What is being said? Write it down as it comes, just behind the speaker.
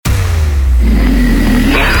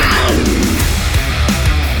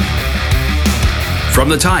from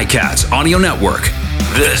the Ticats Audio Network.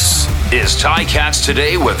 This is Ticats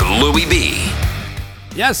Today with Louie B.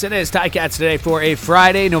 Yes, it is Ticats Today for a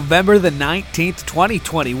Friday, November the 19th,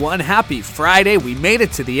 2021. Happy Friday. We made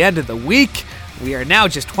it to the end of the week. We are now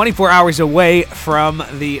just 24 hours away from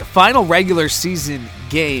the final regular season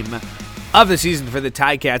game of the season for the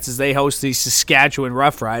Ticats as they host the Saskatchewan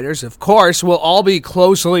Roughriders. Of course, we'll all be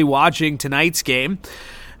closely watching tonight's game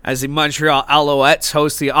as the Montreal Alouettes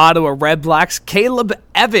host the Ottawa Redblacks. Caleb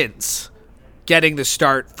Evans getting the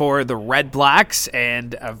start for the Redblacks,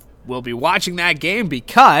 and we'll be watching that game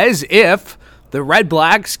because if the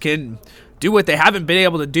Redblacks can do what they haven't been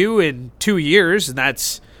able to do in 2 years, and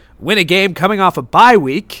that's win a game coming off a bye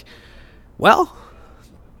week, well,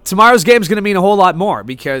 tomorrow's game is going to mean a whole lot more,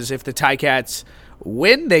 because if the Ticats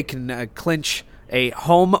win, they can clinch a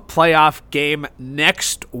home playoff game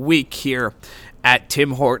next week here at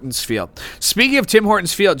Tim Hortons Field. Speaking of Tim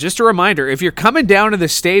Hortons Field, just a reminder, if you're coming down to the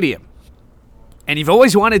stadium and you've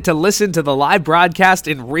always wanted to listen to the live broadcast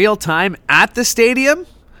in real time at the stadium,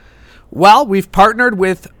 well, we've partnered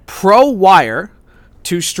with ProWire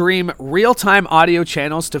to stream real-time audio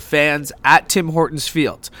channels to fans at Tim Hortons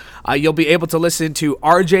Field. You'll be able to listen to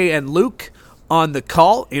RJ and Luke on the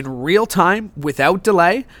call in real time without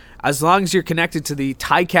delay, as long as you're connected to the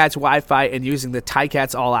Ticats Wi-Fi and using the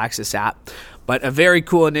Ticats All Access app. But a very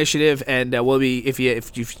cool initiative, and we'll be if you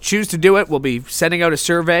choose to do it, we'll be sending out a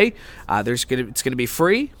survey. It's going to be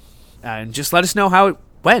free, and just let us know how it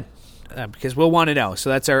went, because we'll want to know.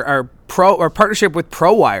 So that's our partnership with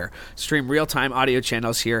ProWire, stream real-time audio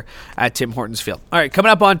channels here at Tim Hortons Field. All right,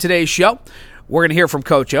 coming up on today's show, we're going to hear from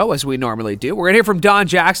Coach O, as we normally do. We're going to hear from Don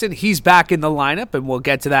Jackson. He's back in the lineup, and we'll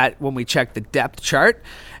get to that when we check the depth chart.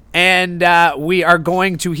 And we are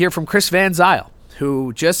going to hear from Chris Van Zyl,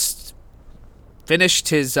 who just finished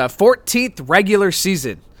his 14th regular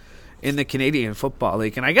season in the Canadian Football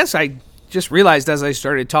League. And I guess I just realized as I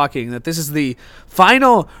started talking that this is the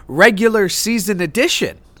final regular season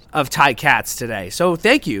edition of Ticats Today. So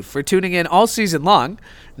thank you for tuning in all season long.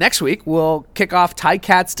 Next week, we'll kick off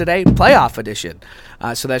Ticats Today playoff edition.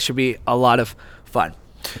 So that should be a lot of fun.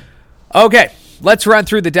 Okay, let's run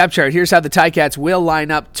through the depth chart. Here's how the Ticats will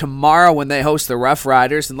line up tomorrow when they host the Rough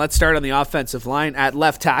Riders. And let's start on the offensive line. At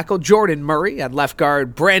left tackle, Jordan Murray. At left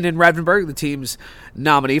guard, Brandon Revenberg, the team's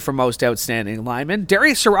nominee for most outstanding lineman.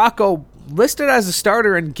 Darius Sirocco listed as a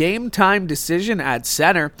starter in game time decision at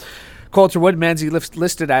center. Coulter Woodmansey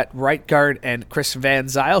listed at right guard, and Chris Van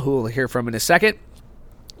Zyl, who we'll hear from in a second,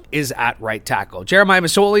 is at right tackle. Jeremiah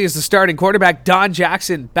Masoli is the starting quarterback. Don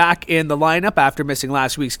Jackson back in the lineup after missing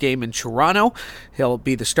last week's game in Toronto. He'll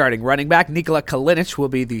be the starting running back. Nikola Kalinic will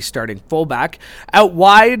be the starting fullback. Out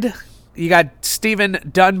wide, you got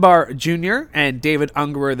Stephen Dunbar Jr. and David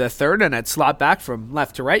Ungerer III. And at slot back from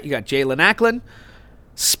left to right, you got Jalen Acklin,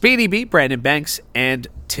 Speedy B, Brandon Banks, and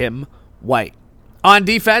Tim White. On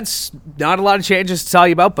defense, not a lot of changes to tell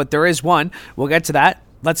you about, but there is one. We'll get to that.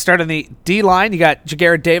 Let's start on the D-line. You got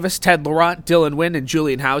Jagarrett Davis, Ted Laurent, Dylan Wynn, and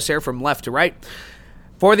Julian Hauser from left to right.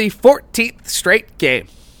 For the 14th straight game,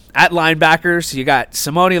 at linebackers, you got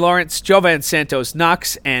Simone Lawrence, Jovan Santos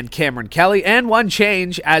Knox, and Cameron Kelly. And one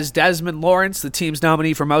change as Desmond Lawrence, the team's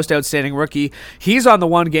nominee for most outstanding rookie. He's on the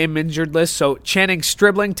one-game injured list, so Channing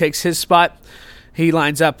Stribling takes his spot. He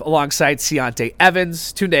lines up alongside Ciante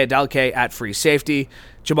Evans, Tunde Adelke at free safety,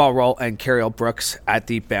 Jamal Roll and Cariel Brooks at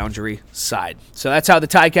the boundary side. So that's how the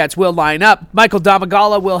Ticats will line up. Michael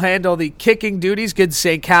Domagala will handle the kicking duties. Good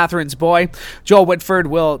St. Catharines boy. Joel Whitford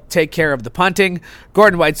will take care of the punting.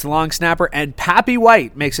 Gordon White's the long snapper. And Pappy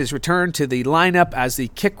White makes his return to the lineup as the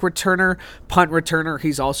kick returner, punt returner.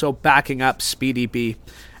 He's also backing up Speedy B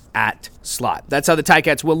at slot. That's how the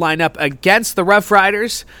Ticats will line up against the Rough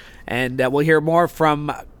Riders. And we'll hear more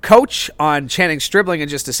from Coach on Channing Stribling in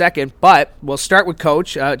just a second, but we'll start with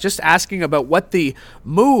Coach just asking about what the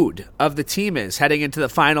mood of the team is heading into the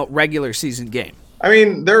final regular season game. I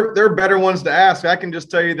mean, they're better ones to ask. I can just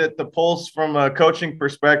tell you that the pulse from a coaching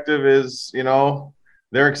perspective is,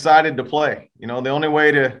 they're excited to play. The only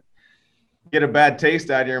way to get a bad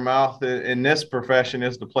taste out of your mouth in this profession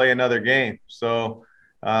is to play another game. So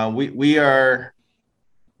we are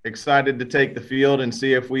excited to take the field and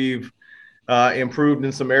see if we've improved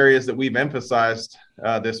in some areas that we've emphasized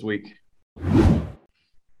this week.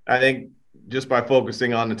 I think just by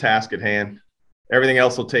focusing on the task at hand, everything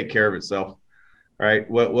else will take care of itself, right?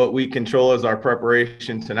 What we control is our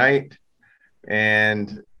preparation tonight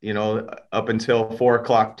and, up until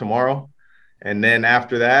 4:00 tomorrow. And then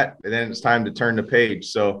after that, then it's time to turn the page.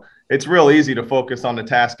 So it's real easy to focus on the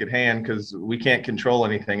task at hand because we can't control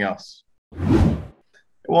anything else.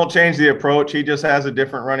 It won't change the approach. He just has a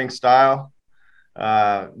different running style.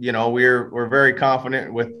 we're very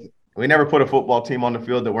confident we never put a football team on the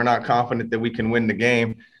field that we're not confident that we can win the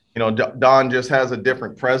game. Don just has a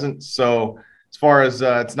different presence. So as far as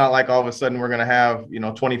it's not like all of a sudden we're going to have,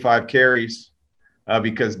 25 carries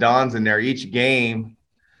because Don's in there. Each game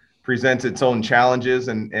presents its own challenges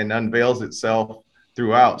and unveils itself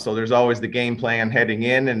throughout. So there's always the game plan heading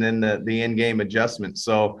in and then the in-game adjustments.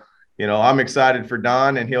 So, I'm excited for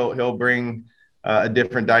Don, and he'll bring a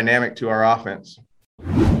different dynamic to our offense.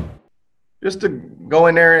 Just to go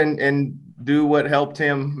in there and do what helped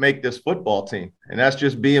him make this football team. And that's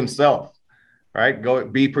just be himself,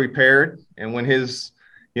 right? Be prepared. And when his,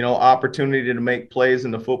 opportunity to make plays in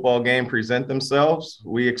the football game present themselves,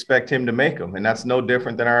 we expect him to make them. And that's no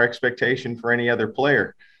different than our expectation for any other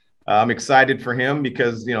player. I'm excited for him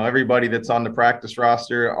because, everybody that's on the practice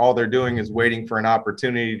roster, all they're doing is waiting for an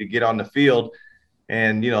opportunity to get on the field.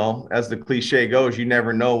 And, as the cliche goes, you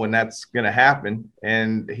never know when that's going to happen.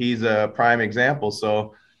 And he's a prime example.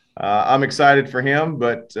 So I'm excited for him,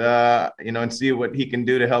 but, and see what he can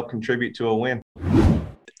do to help contribute to a win.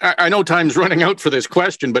 I know time's running out for this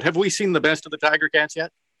question, but have we seen the best of the Tiger Cats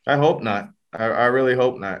yet? I hope not. I really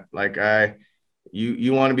hope not.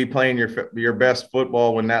 You want to be playing your best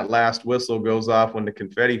football when that last whistle goes off, when the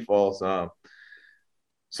confetti falls.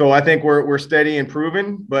 So I think we're steady and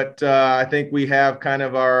proven, but I think we have kind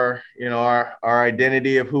of our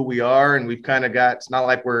identity of who we are, and we've kind of got. It's not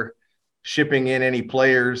like we're shipping in any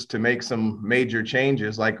players to make some major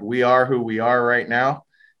changes. Like, we are who we are right now,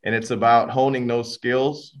 and it's about honing those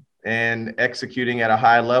skills and executing at a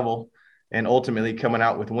high level, and ultimately coming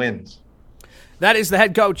out with wins. That is the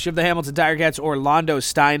head coach of the Hamilton Tiger Cats, Orlando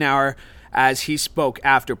Steinauer, as he spoke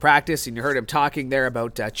after practice, and you heard him talking there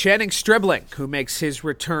about Channing Stribling, who makes his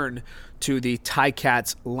return to the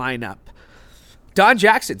Ticats lineup. Don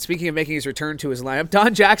Jackson, speaking of making his return to his lineup,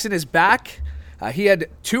 Don Jackson is back. He had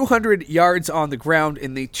 200 yards on the ground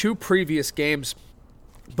in the two previous games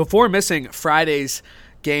before missing Friday's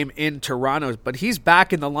game in Toronto, but he's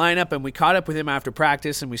back in the lineup, and we caught up with him after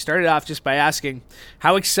practice, and we started off just by asking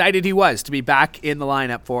how excited he was to be back in the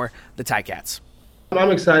lineup for the Ticats.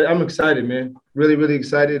 I'm excited, man. Really, really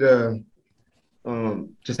excited.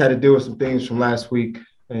 Just had to deal with some things from last week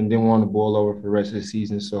and didn't want to boil over for the rest of the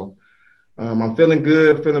season. So I'm feeling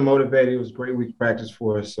good, feeling motivated. It was a great week of practice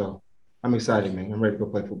for us. So I'm excited, man. I'm ready to go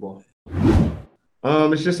play football.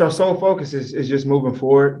 It's just our sole focus is just moving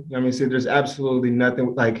forward. See, there's absolutely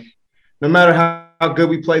nothing no matter how good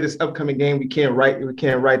we play this upcoming game, we can't right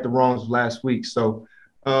the wrongs of last week. So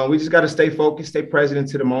we just got to stay focused, stay present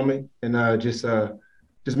into the moment, and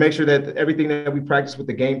just make sure that everything that we practice with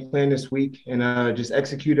the game plan this week and just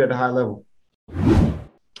execute at a high level.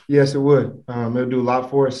 Yes, it would. It'll do a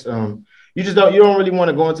lot for us. You don't really want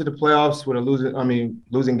to go into the playoffs with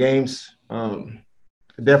losing games.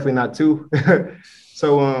 Definitely not two.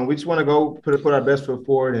 So we just want to go put our best foot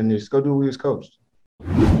forward and just go do what we was coached.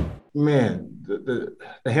 Man, the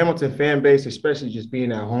Hamilton fan base, especially just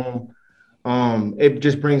being at home, it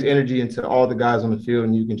just brings energy into all the guys on the field,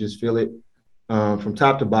 and you can just feel it from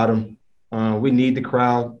top to bottom. We need the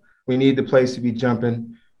crowd. We need the place to be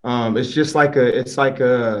jumping. It's just like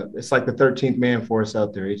the 13th man for us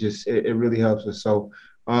out there. It really helps us. So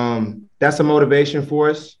that's a motivation for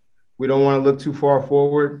us. We don't want to look too far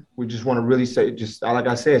forward. We just want to really like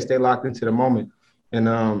I said, stay locked into the moment.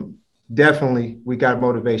 And definitely we got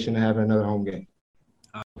motivation to have another home game.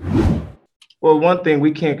 Well, one thing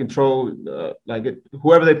we can't control,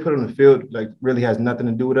 whoever they put on the field, really has nothing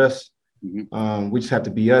to do with us. Mm-hmm. We just have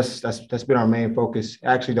to be us. That's been our main focus,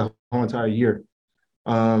 actually, the whole entire year.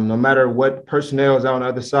 No matter what personnel is out on the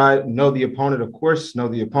other side, know the opponent, of course, know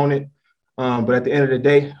the opponent. But at the end of the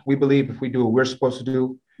day, we believe if we do what we're supposed to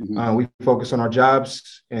do, we focus on our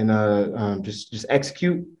jobs and just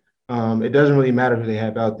execute. It doesn't really matter who they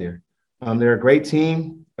have out there. They're a great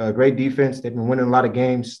team, a great defense. They've been winning a lot of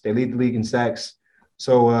games. They lead the league in sacks.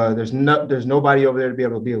 So there's nobody over there to be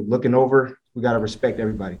able to be looking over. We got to respect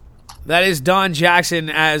everybody. That is Don Jackson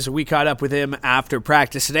as we caught up with him after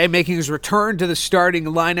practice today, making his return to the starting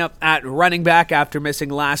lineup at running back after missing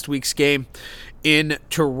last week's game in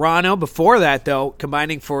Toronto. Before that, though,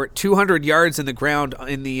 combining for 200 yards in the ground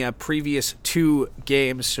in the previous two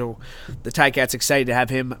games. So the Ticats excited to have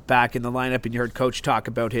him back in the lineup, and you heard Coach talk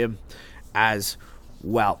about him as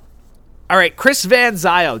well. All right, Chris Van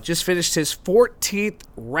Zyl just finished his 14th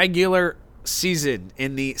regular season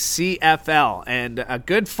in the CFL, and a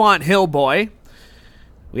good Font Hill boy.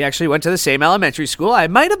 We actually went to the same elementary school. I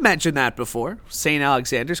might have mentioned that before. St.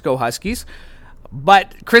 Alexander's, go Huskies.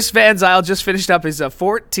 But Chris Van Zyl just finished up his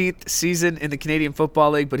 14th season in the Canadian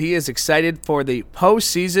Football League, but he is excited for the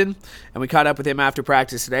postseason. And we caught up with him after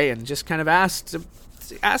practice today and just kind of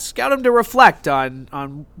got him to reflect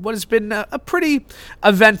on what has been a pretty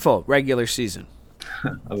eventful regular season.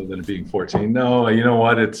 Other than it being 14. No, you know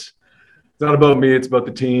what? It's not about me. It's about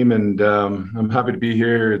the team. And I'm happy to be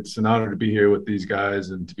here. It's an honor to be here with these guys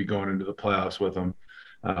and to be going into the playoffs with them.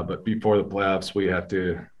 But before the playoffs, we have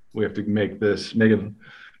to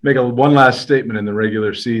make a one last statement in the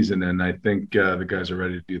regular season, and I think the guys are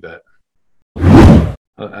ready to do that.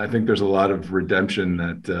 I think there's a lot of redemption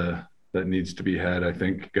that needs to be had. I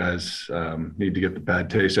think guys need to get the bad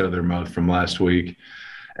taste out of their mouth from last week,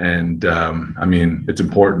 and it's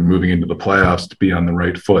important moving into the playoffs to be on the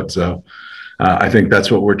right foot. So I think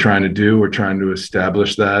that's what we're trying to do. We're trying to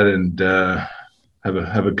establish that and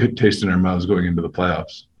have a good taste in our mouths going into the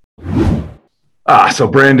playoffs. So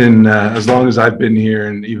Brandon, as long as I've been here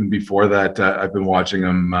and even before that, I've been watching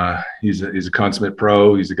him. He's a consummate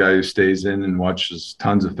pro. He's a guy who stays in and watches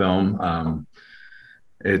tons of film.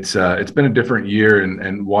 It's been a different year,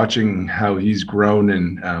 and watching how he's grown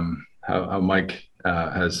and how Mike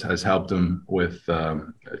has helped him with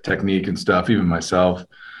technique and stuff, even myself.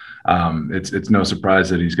 It's no surprise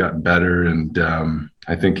that he's gotten better, and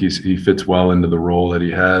I think he fits well into the role that he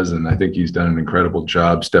has, and I think he's done an incredible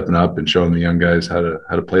job stepping up and showing the young guys how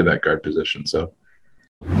to play that guard position. So,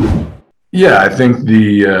 yeah, I think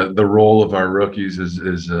the role of our rookies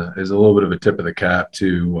is a little bit of a tip of the cap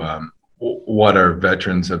to what our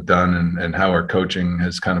veterans have done and how our coaching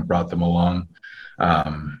has kind of brought them along.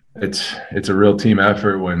 It's a real team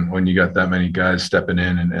effort when you got that many guys stepping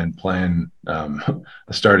in and playing a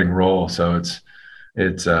starting role. So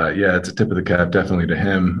it's a tip of the cap definitely to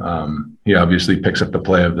him. He obviously picks up the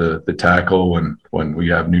play of the tackle when we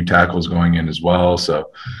have new tackles going in as well.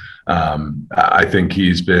 So I think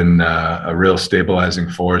he's been a real stabilizing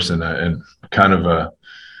force and kind of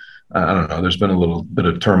I don't know, there's been a little bit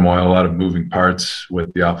of turmoil, a lot of moving parts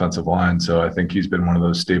with the offensive line. So I think he's been one of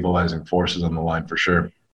those stabilizing forces on the line for sure.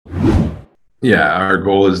 Yeah, our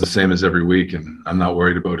goal is the same as every week, and I'm not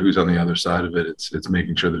worried about who's on the other side of it. It's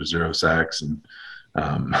making sure there's 0 sacks and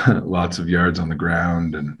lots of yards on the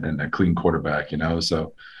ground and a clean quarterback,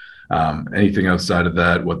 So anything outside of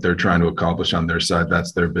that, what they're trying to accomplish on their side,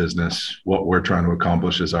 that's their business. What we're trying to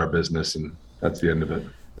accomplish is our business, and that's the end of it.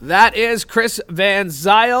 That is Chris Van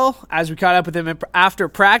Zyl as we caught up with him after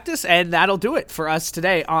practice, and that'll do it for us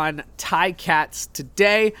today on Ticats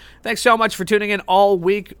Today. Thanks so much for tuning in all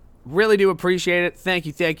week. Really do appreciate it. Thank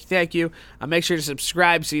you. Make sure to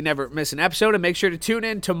subscribe so you never miss an episode, and make sure to tune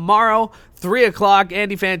in tomorrow, 3 o'clock.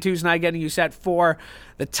 Andy Fantuz and I getting you set for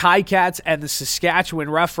the Ticats and the Saskatchewan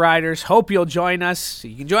Roughriders. Hope you'll join us.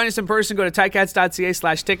 You can join us in person. Go to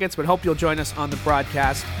ticats.ca/tickets, but hope you'll join us on the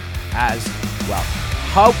broadcast as well.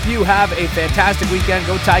 Hope you have a fantastic weekend.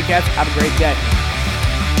 Go Ticats. Have a great day.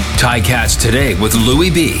 Ticats Today with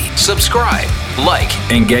Louie B. Subscribe, like,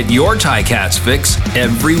 and get your Ticats fix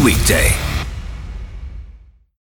every weekday.